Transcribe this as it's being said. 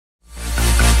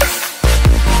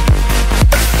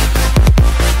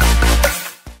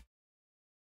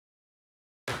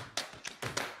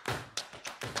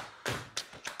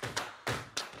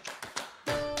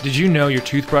Did you know your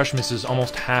toothbrush misses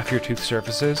almost half your tooth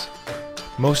surfaces?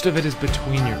 Most of it is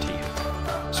between your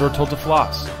teeth. So we're told to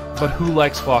floss. But who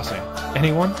likes flossing?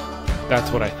 Anyone? That's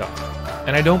what I thought.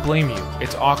 And I don't blame you.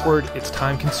 It's awkward, it's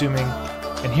time-consuming,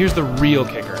 and here's the real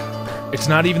kicker. It's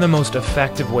not even the most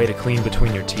effective way to clean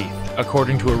between your teeth,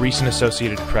 according to a recent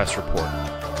Associated Press report.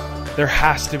 There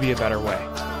has to be a better way.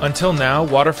 Until now,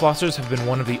 water flossers have been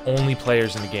one of the only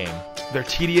players in the game. They're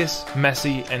tedious,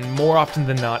 messy, and more often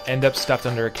than not end up stuffed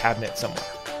under a cabinet somewhere.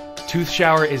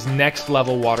 ToothShower is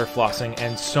next-level water flossing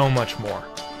and so much more.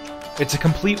 It's a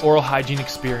complete oral hygiene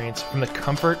experience from the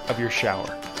comfort of your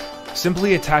shower.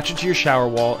 Simply attach it to your shower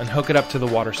wall and hook it up to the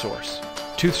water source.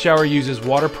 ToothShower uses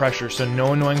water pressure so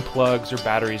no annoying plugs or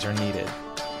batteries are needed.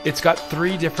 It's got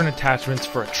 3 different attachments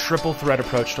for a triple thread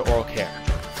approach to oral care.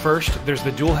 First, there's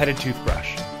the dual-headed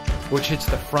toothbrush, which hits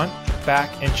the front, back,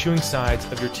 and chewing sides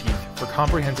of your teeth for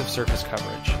comprehensive surface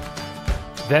coverage.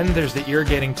 Then there's the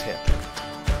irrigating tip.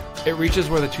 It reaches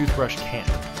where the toothbrush can't.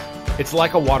 It's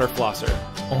like a water flosser,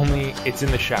 only it's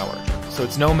in the shower, so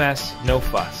it's no mess, no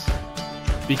fuss.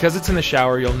 Because it's in the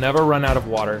shower, you'll never run out of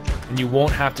water, and you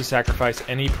won't have to sacrifice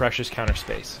any precious counter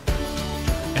space.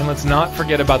 And let's not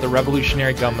forget about the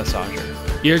revolutionary gum massager.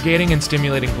 Irrigating and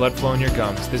stimulating blood flow in your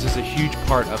gums, this is a huge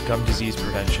part of gum disease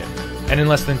prevention. And in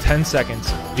less than 10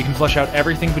 seconds, you can flush out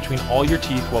everything between all your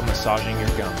teeth while massaging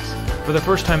your gums. For the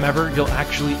first time ever, you'll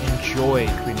actually enjoy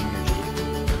cleaning your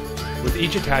teeth. With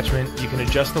each attachment, you can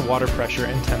adjust the water pressure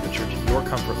and temperature to your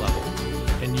comfort level,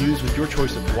 and use with your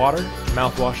choice of water,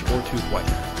 mouthwash, or tooth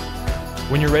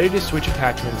whitener. When you're ready to switch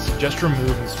attachments, just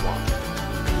remove and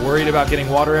swap. Worried about getting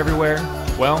water everywhere?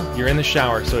 Well, you're in the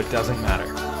shower, so it doesn't matter.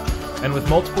 And with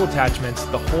multiple attachments,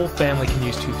 the whole family can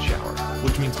use ToothShower,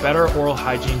 which means better oral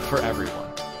hygiene for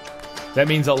everyone. That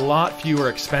means a lot fewer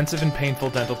expensive and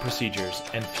painful dental procedures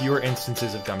and fewer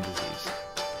instances of gum disease.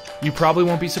 You probably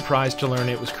won't be surprised to learn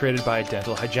it was created by a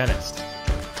dental hygienist.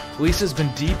 Lisa's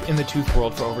been deep in the tooth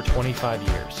world for over 25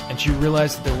 years, and she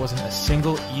realized that there wasn't a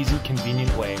single, easy,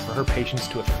 convenient way for her patients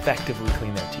to effectively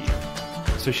clean their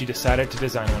teeth. So she decided to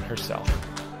design one herself.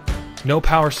 No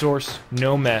power source,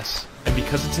 no mess, and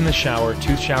because it's in the shower,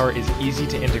 ToothShower is easy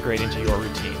to integrate into your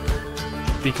routine,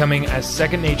 becoming as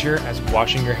second nature as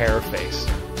washing your hair or face.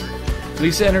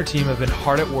 Lisa and her team have been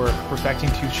hard at work perfecting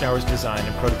ToothShower's design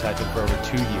and prototyping for over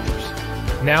 2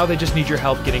 years. Now they just need your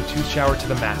help getting ToothShower to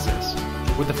the masses.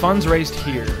 With the funds raised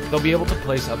here, they'll be able to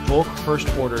place a bulk first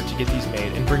order to get these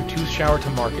made and bring ToothShower to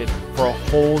market for a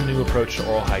whole new approach to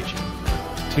oral hygiene.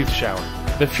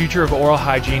 ToothShower. The future of oral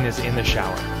hygiene is in the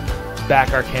shower.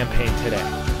 Back our campaign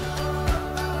today.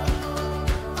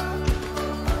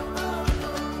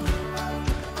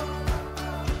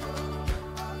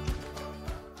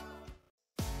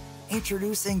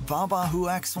 Introducing Babahu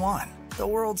X1, the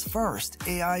world's first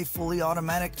AI fully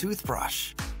automatic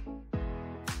toothbrush.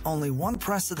 Only one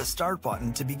press of the start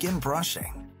button to begin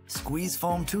brushing. Squeeze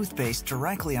foam toothpaste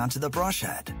directly onto the brush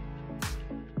head.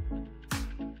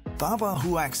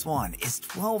 Babahu X1 is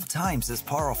 12 times as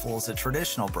powerful as a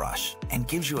traditional brush and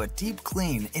gives you a deep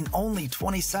clean in only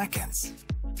 20 seconds.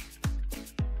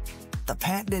 The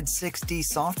patented 6D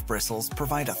soft bristles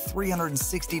provide a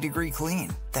 360-degree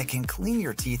clean that can clean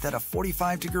your teeth at a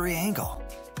 45-degree angle.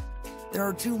 There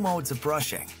are 2 modes of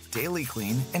brushing, daily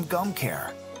clean and gum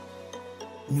care.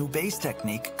 New base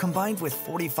technique combined with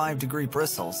 45-degree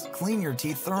bristles clean your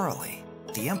teeth thoroughly.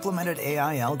 The implemented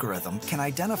AI algorithm can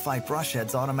identify brush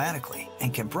heads automatically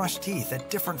and can brush teeth at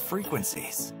different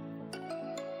frequencies.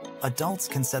 Adults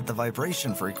can set the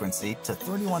vibration frequency to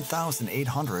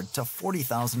 31,800 to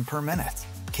 40,000 per minute.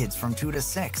 Kids from 2 to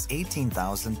 6,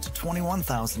 18,000 to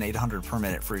 21,800 per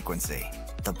minute frequency.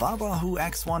 The Babahu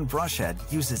X1 brush head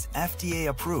uses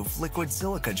FDA-approved liquid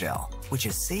silica gel, which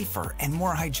is safer and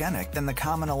more hygienic than the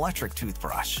common electric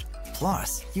toothbrush.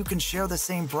 Plus, you can share the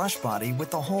same brush body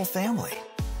with the whole family.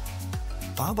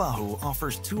 Babahu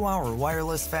offers 2-hour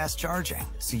wireless fast charging,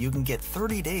 so you can get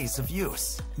 30 days of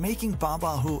use, making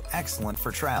Babahu excellent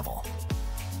for travel.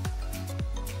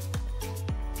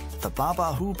 The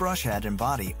Babahu brush head and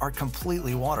body are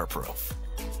completely waterproof.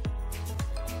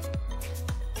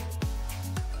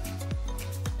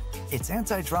 Its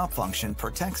anti-drop function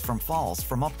protects from falls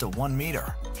from up to 1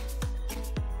 meter.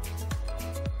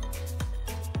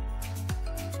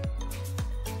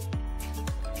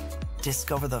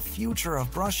 Discover the future of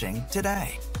brushing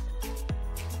today.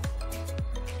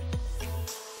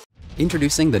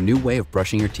 Introducing the new way of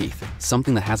brushing your teeth,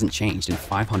 something that hasn't changed in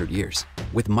 500 years.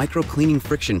 With micro-cleaning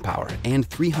friction power and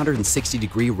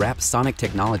 360-degree wrap sonic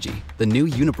technology, the new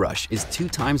UNOBRUSH is 2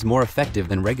 times more effective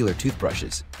than regular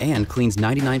toothbrushes and cleans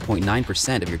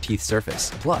 99.9% of your teeth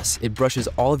surface. Plus, it brushes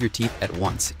all of your teeth at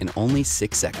once in only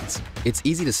 6 seconds. It's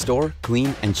easy to store,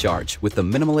 clean, and charge with the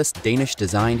minimalist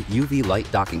Danish-designed UV light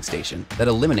docking station that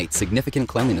eliminates significant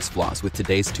cleanliness flaws with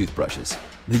today's toothbrushes.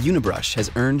 The UNOBRUSH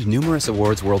has earned numerous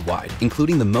awards worldwide,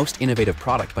 including the Most Innovative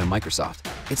Product by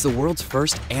Microsoft. It's the world's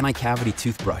first anti-cavity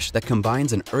toothbrush that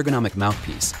combines an ergonomic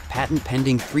mouthpiece,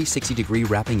 patent-pending 360-degree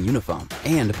wrapping unifoam,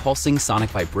 and pulsing sonic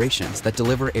vibrations that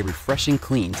deliver a refreshing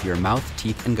clean to your mouth,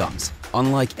 teeth, and gums,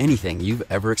 unlike anything you've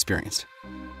ever experienced.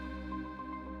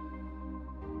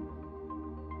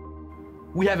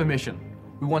 We have a mission.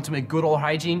 We want to make good oral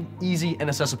hygiene easy and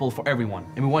accessible for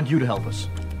everyone, and we want you to help us.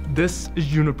 This is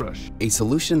UNOBRUSH, a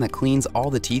solution that cleans all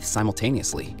the teeth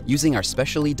simultaneously using our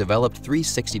specially developed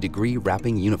 360-degree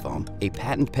wrapping unifoam, a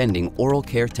patent-pending oral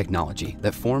care technology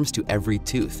that forms to every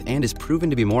tooth and is proven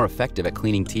to be more effective at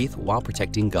cleaning teeth while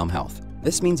protecting gum health.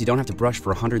 This means you don't have to brush for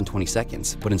 120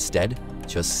 seconds, but instead,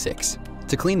 just 6.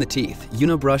 To clean the teeth,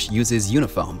 UNOBRUSH uses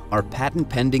Unifoam, our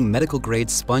patent-pending medical-grade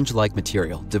sponge-like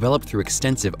material developed through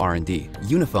extensive R&D.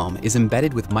 Unifoam is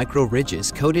embedded with micro-ridges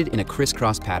coated in a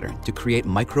crisscross pattern to create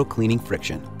micro-cleaning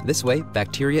friction. This way,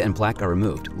 bacteria and plaque are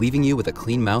removed, leaving you with a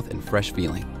clean mouth and fresh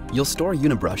feeling. You'll store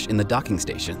UNOBRUSH in the docking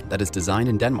station that is designed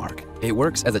in Denmark. It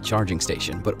works as a charging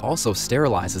station, but also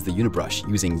sterilizes the UNOBRUSH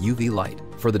using UV light.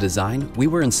 For the design, we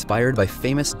were inspired by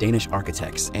famous Danish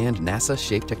architects and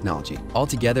NASA-shaped technology.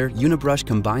 Altogether, UNOBRUSH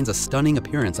combines a stunning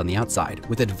appearance on the outside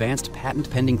with advanced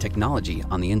patent-pending technology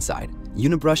on the inside.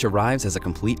 UNOBRUSH arrives as a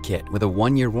complete kit with a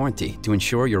 1-year warranty to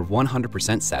ensure your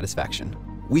 100% satisfaction.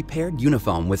 We paired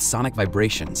Unifoam with sonic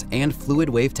vibrations and fluid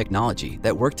wave technology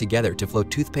that work together to flow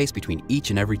toothpaste between each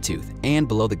and every tooth and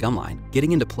below the gum line,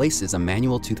 getting into places a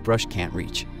manual toothbrush can't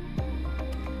reach.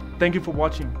 Thank you for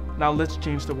watching. Now let's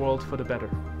change the world for the better.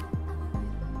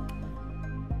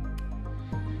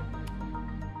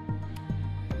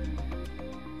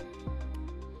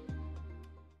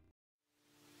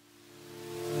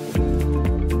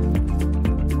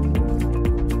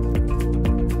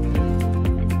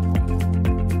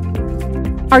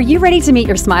 Are you ready to meet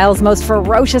your smile's most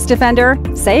ferocious defender?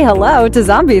 Say hello to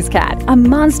ZombiesCat, a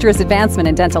monstrous advancement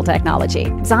in dental technology.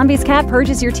 ZombiesCat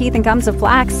purges your teeth and gums of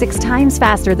plaque 6 times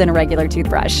faster than a regular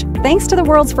toothbrush. Thanks to the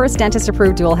world's first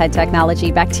dentist-approved dual-head technology,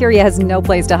 bacteria has no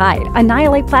place to hide.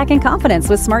 Annihilate plaque in confidence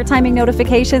with smart timing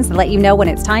notifications that let you know when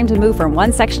it's time to move from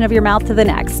one section of your mouth to the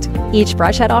next. Each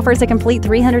brush head offers a complete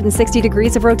 360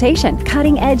 degrees of rotation.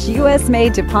 Cutting-edge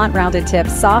US-made DuPont rounded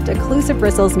tips, soft, occlusive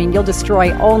bristles mean you'll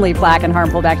destroy only plaque and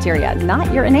harmful bacteria,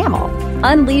 not your enamel.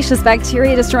 Unleash this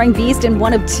bacteria-destroying beast in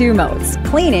one of 2 modes: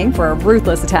 cleaning for a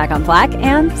ruthless attack on plaque,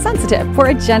 and sensitive for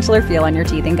a gentler feel on your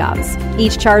teeth and gums.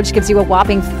 Each charge gives you a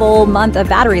whopping full month of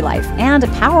battery life, and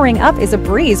powering up is a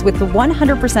breeze with the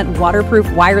 100%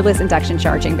 waterproof wireless induction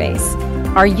charging base.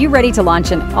 Are you ready to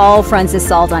launch an all-fronts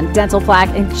assault on dental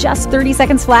plaque in just 30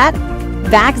 seconds flat?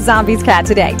 Back ZombiesCat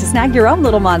today to snag your own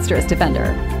little monstrous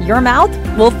defender. Your mouth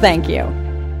will thank you.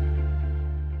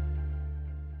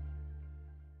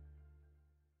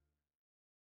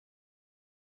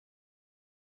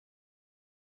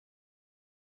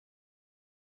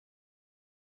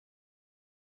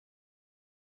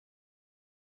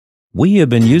 We have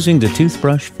been using the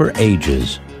toothbrush for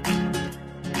ages.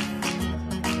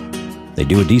 They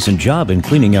do a decent job in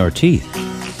cleaning our teeth.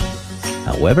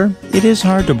 However, it is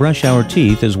hard to brush our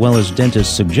teeth as well as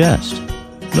dentists suggest,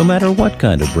 no matter what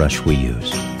kind of brush we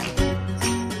use.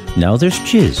 Now there's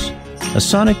CHIIZ, a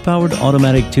sonic-powered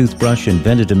automatic toothbrush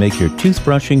invented to make your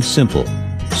toothbrushing simple,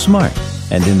 smart,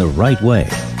 and in the right way.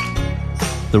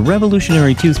 The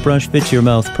revolutionary toothbrush fits your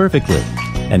mouth perfectly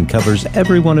and covers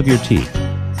every one of your teeth.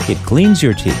 It cleans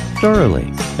your teeth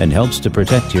thoroughly and helps to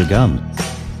protect your gums.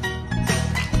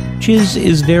 CHIIZ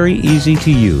is very easy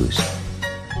to use.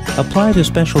 Apply the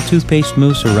special toothpaste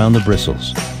mousse around the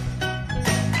bristles.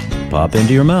 Pop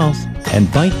into your mouth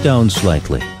and bite down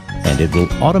slightly, and it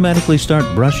will automatically start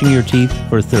brushing your teeth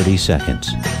for 30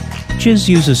 seconds. CHIIZ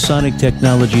uses sonic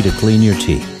technology to clean your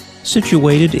teeth.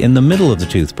 Situated in the middle of the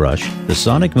toothbrush, the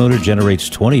sonic motor generates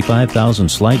 25,000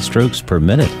 slight strokes per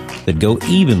minute that go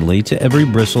evenly to every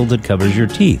bristle that covers your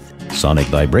teeth. Sonic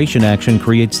vibration action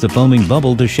creates the foaming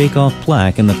bubble to shake off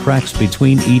plaque in the cracks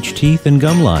between each teeth and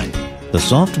gum line. The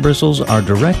soft bristles are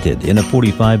directed in a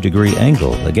 45-degree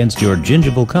angle against your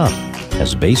gingival cup,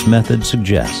 as base method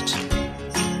suggests.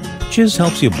 CHIIZ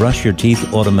helps you brush your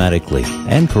teeth automatically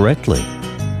and correctly,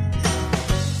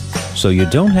 so you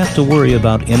don't have to worry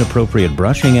about inappropriate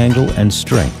brushing angle and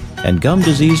strength and gum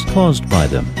disease caused by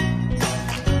them.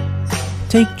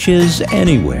 Take CHIIZ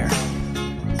anywhere.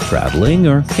 Traveling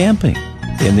or camping,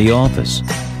 in the office,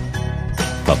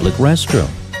 public restroom,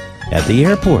 at the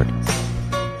airport,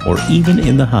 or even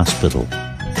in the hospital.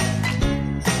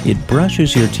 It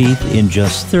brushes your teeth in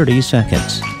just 30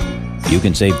 seconds. You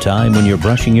can save time when you're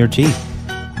brushing your teeth.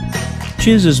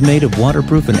 CHIIZ is made of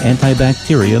waterproof and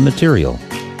antibacterial material.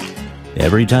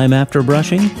 Every time after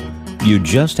brushing, you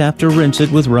just have to rinse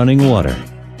it with running water.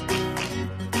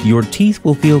 Your teeth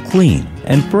will feel clean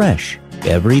and fresh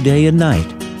every day and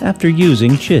night after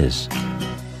using CHIIZ.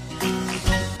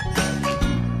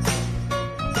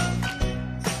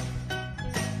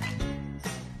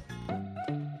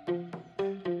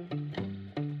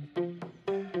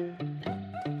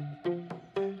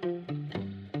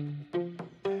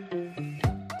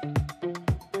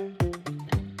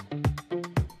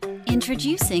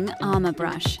 Introducing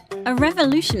Amabrush, a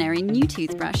revolutionary new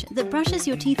toothbrush that brushes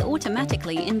your teeth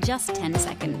automatically in just 10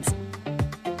 seconds.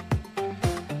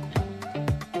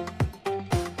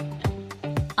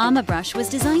 Amabrush was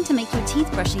designed to make your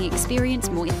teeth brushing experience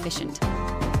more efficient.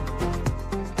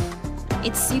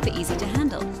 It's super easy to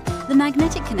handle. The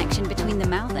magnetic connection between the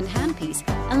mouth and handpiece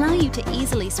allow you to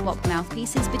easily swap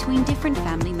mouthpieces between different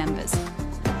family members.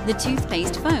 The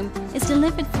toothpaste foam is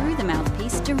delivered through the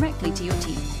mouthpiece directly to your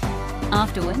teeth.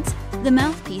 Afterwards, the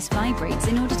mouthpiece vibrates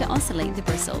in order to oscillate the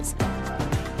bristles.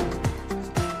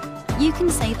 You can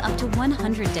save up to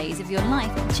 100 days of your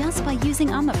life just by using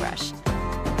Amabrush.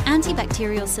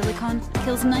 Antibacterial silicone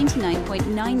kills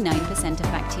 99.99% of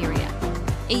bacteria.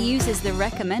 It uses the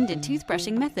recommended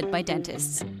toothbrushing method by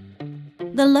dentists.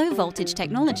 The low-voltage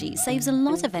technology saves a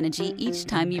lot of energy each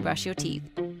time you brush your teeth.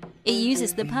 It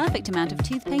uses the perfect amount of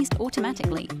toothpaste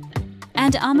automatically.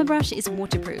 And Amabrush is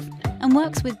waterproof and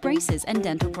works with braces and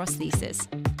dental prosthesis.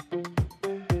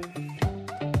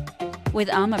 With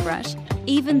Amabrush,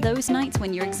 even those nights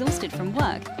when you're exhausted from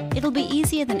work, it'll be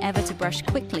easier than ever to brush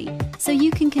quickly, so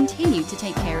you can continue to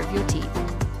take care of your teeth.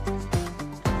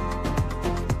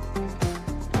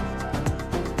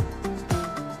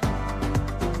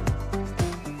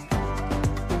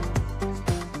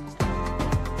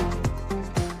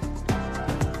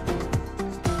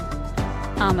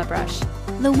 Amabrush,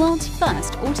 the world's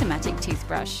first automatic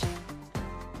toothbrush.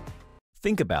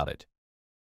 Think about it.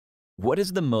 What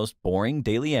is the most boring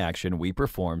daily action we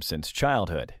perform since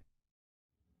childhood?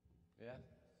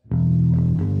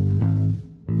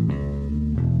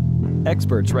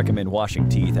 Experts recommend washing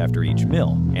teeth after each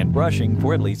meal and brushing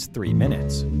for at least 3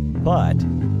 minutes. But,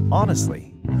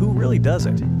 honestly, who really does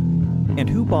it? And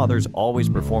who bothers always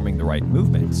performing the right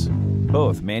movements?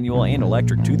 Both manual and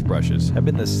electric toothbrushes have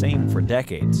been the same for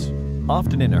decades.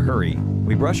 Often in a hurry,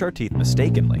 we brush our teeth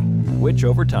mistakenly, which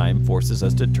over time forces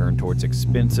us to turn towards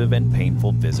expensive and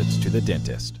painful visits to the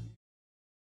dentist.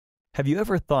 Have you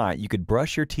ever thought you could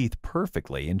brush your teeth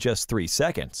perfectly in just 3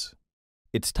 seconds?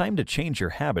 It's time to change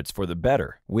your habits for the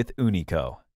better with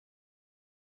Unico.